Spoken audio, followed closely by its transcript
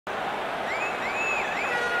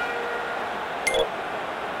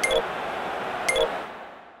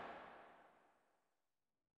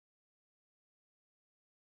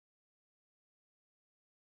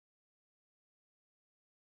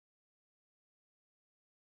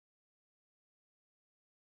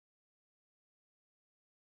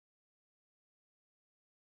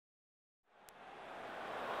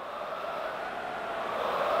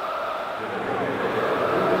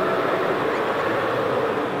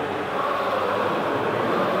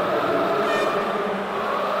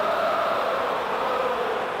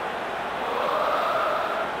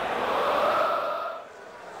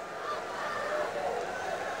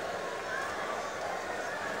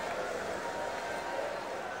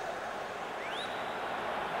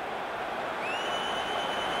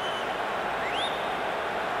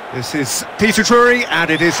This is Peter Drury,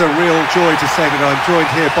 and it is a real joy to say that I'm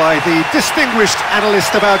joined here by the distinguished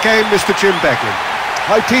analyst of our game, Mr. Jim Beglin.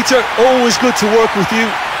 Hi Peter, always good to work with you.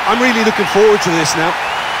 I'm really looking forward to this now.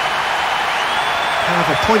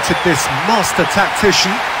 I've appointed this master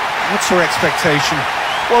tactician. What's your expectation?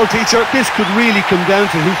 Well Peter, this could really come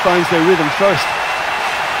down to who finds their rhythm first.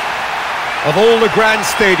 Of all the grand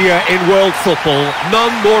stadia in world football,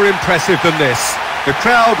 none more impressive than this. The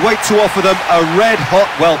crowd wait to offer them a red-hot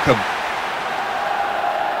welcome.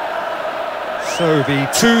 So the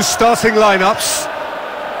two starting lineups.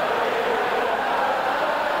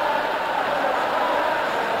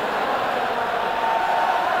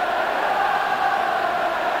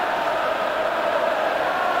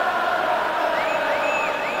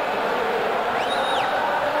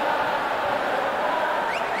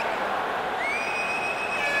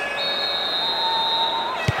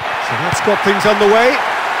 So that's got things underway.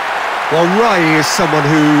 Well, Rai is someone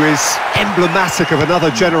who is emblematic of another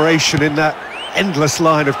generation in that endless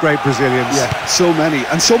line of great Brazilians. Yeah, so many.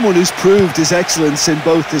 And someone who's proved his excellence in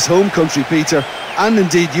both his home country, Peter, and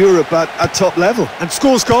indeed Europe at top level. And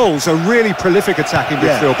scores goals, a really prolific attacking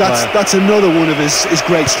midfield player. That's another one of his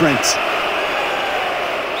great strengths.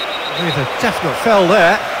 With a definite fell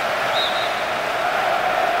there.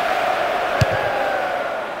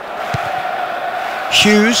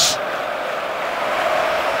 Hughes.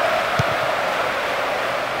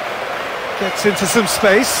 Gets into some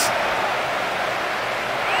space.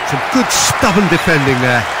 Some good stubborn defending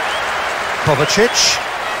there. Kovacic.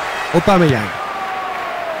 Aubameyang.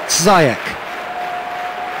 Ziyech.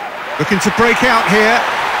 Looking to break out here.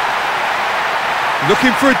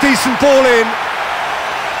 Looking for a decent ball in.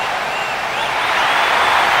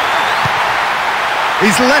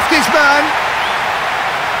 He's left his man.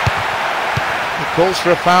 He calls for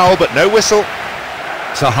a foul, but no whistle.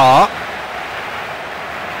 Zaha.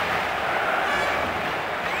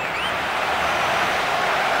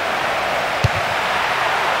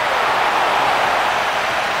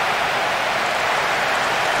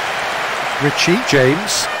 Richie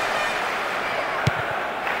James.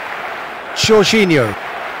 Jorginho.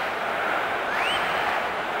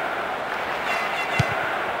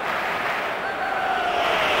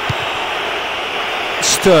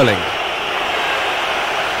 Sterling.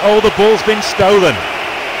 Oh, the ball's been stolen.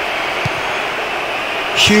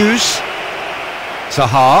 Hughes.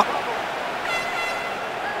 Zaha.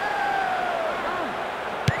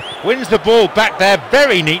 Wins the ball back there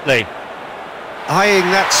very neatly. Eyeing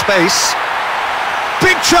that space.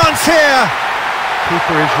 Big chance here!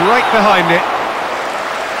 Keeper is right behind it.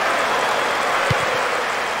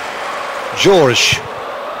 George.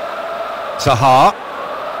 Zaha.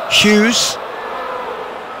 Hughes.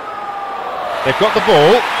 They've got the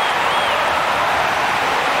ball.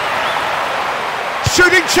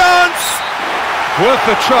 Shooting chance! Worth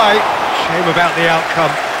a try. Shame about the outcome.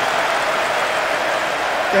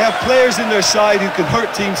 They have players in their side who can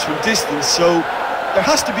hurt teams from distance, so there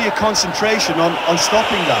has to be a concentration on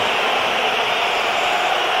stopping that.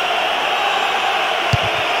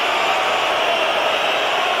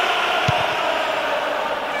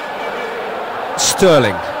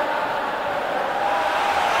 Sterling.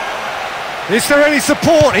 Is there any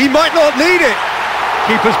support? He might not need it.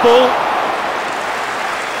 Keeper's ball.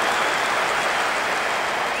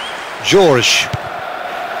 George.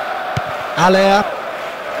 Allaire.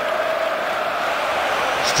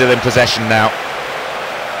 Still in possession now.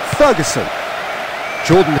 Ferguson.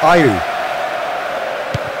 Jordan Ayew.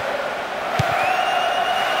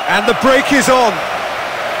 And the break is on.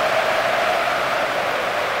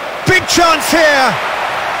 Big chance here.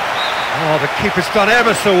 Oh, the keeper's done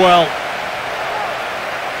ever so well.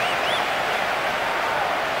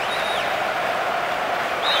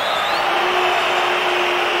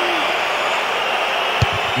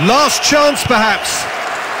 Last chance, perhaps.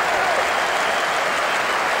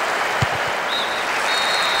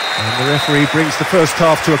 And the referee brings the first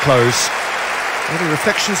half to a close. Any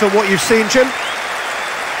reflections on what you've seen, Jim?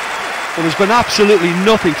 Well, there's been absolutely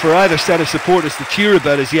nothing for either set of supporters to cheer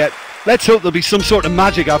about as yet. Let's hope there'll be some sort of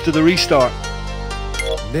magic after the restart.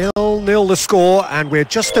 0-0 the score, and we're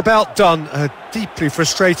just about done. A deeply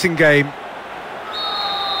frustrating game.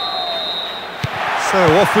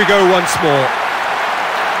 So off we go once more.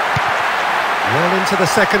 Well into the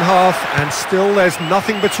second half, and still there's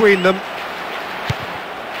nothing between them.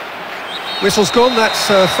 Whistle's gone, that's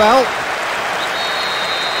a foul.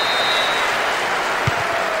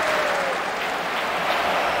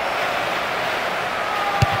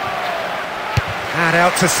 And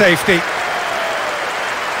out to safety.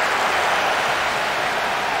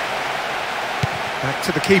 Back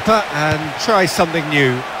to the keeper and try something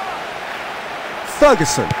new.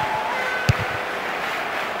 Ferguson.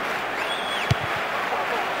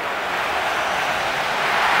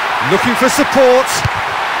 Looking for support.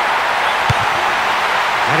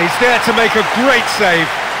 And he's there to make a great save.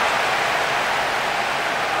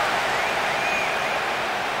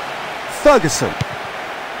 Ferguson.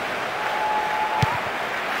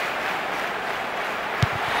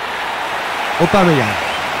 Aubameyang.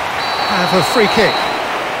 Have a free kick.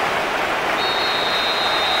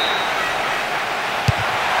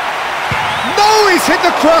 No, he's hit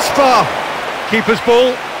the crossbar. Keeper's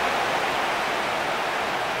ball.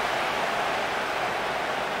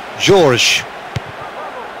 George.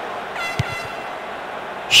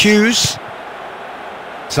 Hughes.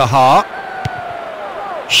 Zaha.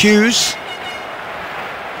 Hughes.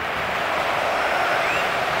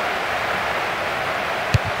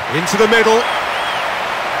 Into the middle.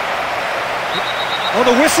 Oh,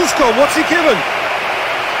 the whistle's gone. What's he given?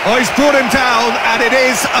 Oh, he's brought him down, and it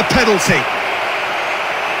is a penalty.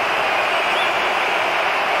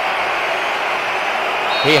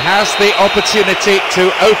 He has the opportunity to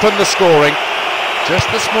open the scoring. Just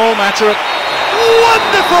a small matter of...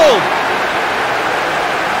 Wonderful!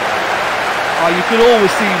 Oh, you could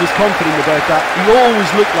always see he was confident about that. He always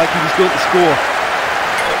looked like he was going to score.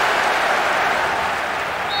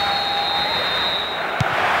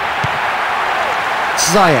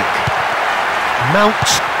 Ziyech. Mount.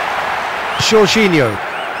 Jorginho.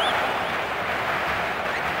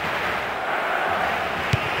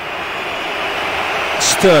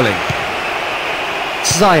 Sterling.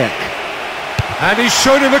 Ziyech. And he's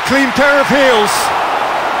shown him a clean pair of heels.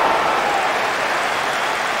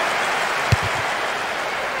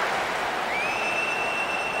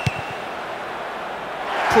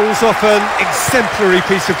 Pulls off an exemplary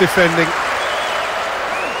piece of defending.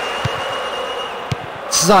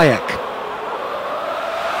 Ziyech.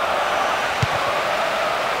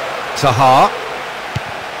 Zaha.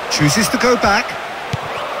 Chooses to go back.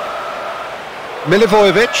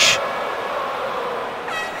 Milivojevic.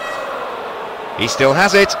 He still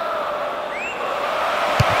has it.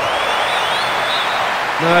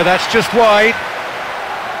 No, that's just wide.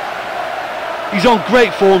 He's on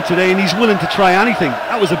great form today and he's willing to try anything.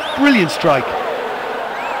 That was a brilliant strike.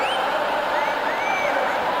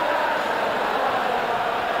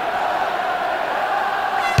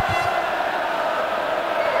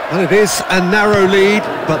 Well, it is a narrow lead,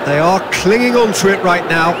 but they are clinging on to it right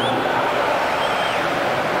now.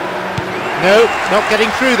 No, not getting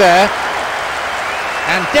through there.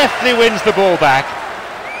 And deftly wins the ball back.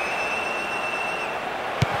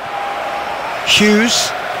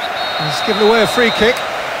 Hughes. He's given away a free kick.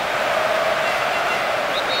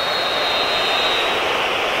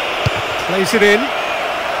 Plays it in.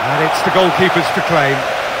 And it's the goalkeeper's to claim.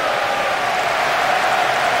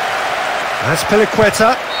 That's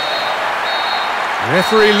Piliqueta.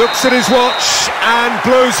 Referee looks at his watch and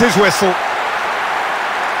blows his whistle.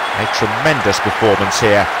 A tremendous performance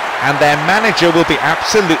here, and their manager will be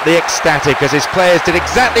absolutely ecstatic as his players did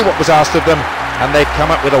exactly what was asked of them and they've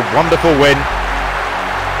come up with a wonderful win.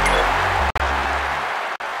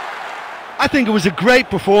 I think it was a great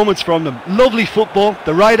performance from them. Lovely football,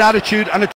 the right attitude and a